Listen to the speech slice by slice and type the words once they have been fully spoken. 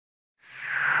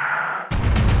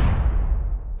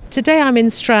Today I'm in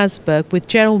Strasbourg with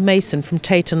Gerald Mason from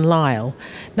Tate Lyle.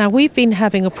 Now we've been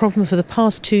having a problem for the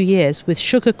past 2 years with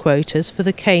sugar quotas for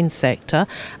the cane sector,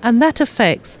 and that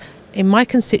affects, in my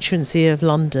constituency of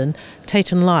London,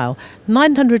 Tate Lyle,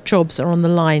 900 jobs are on the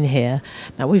line here.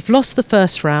 Now we've lost the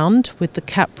first round with the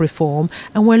cap reform,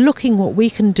 and we're looking what we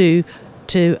can do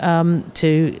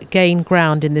to gain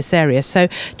ground in this area. So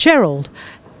Gerald,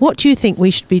 what do you think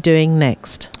we should be doing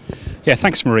next? Yeah,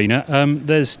 thanks Marina.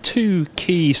 There's two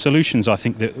key solutions I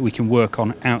think that we can work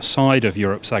on outside of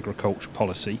Europe's agriculture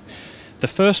policy. The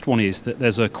first one is that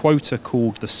there's a quota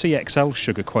called the CXL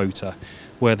sugar quota,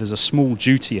 where there's a small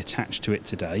duty attached to it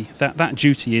today. That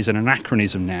duty is an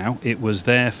anachronism now. It was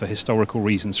there for historical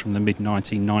reasons from the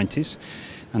mid-1990s.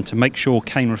 And to make sure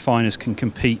cane refiners can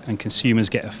compete and consumers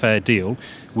get a fair deal,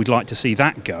 we'd like to see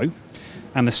that go.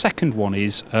 And the second one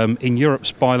is, in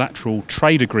Europe's bilateral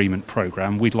trade agreement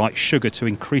programme, we'd like sugar to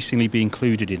increasingly be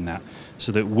included in that,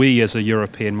 so that we as a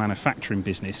European manufacturing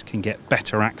business can get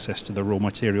better access to the raw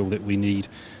material that we need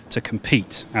to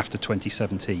compete after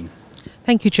 2017.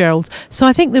 Thank you, Gerald. So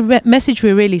I think the message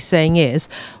we're really saying is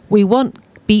we want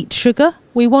beet sugar,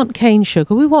 we want cane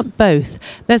sugar, we want both.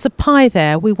 There's a pie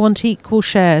there, we want equal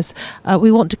shares, we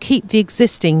want to keep the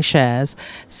existing shares.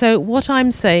 So what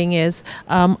I'm saying is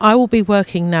I will be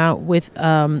working now with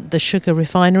the sugar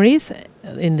refineries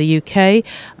in the UK,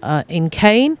 in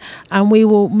cane, and we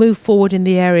will move forward in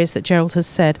the areas that Gerald has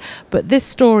said. But this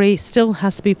story still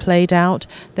has to be played out.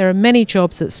 There are many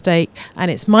jobs at stake, and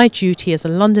it's my duty as a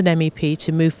London MEP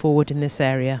to move forward in this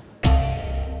area.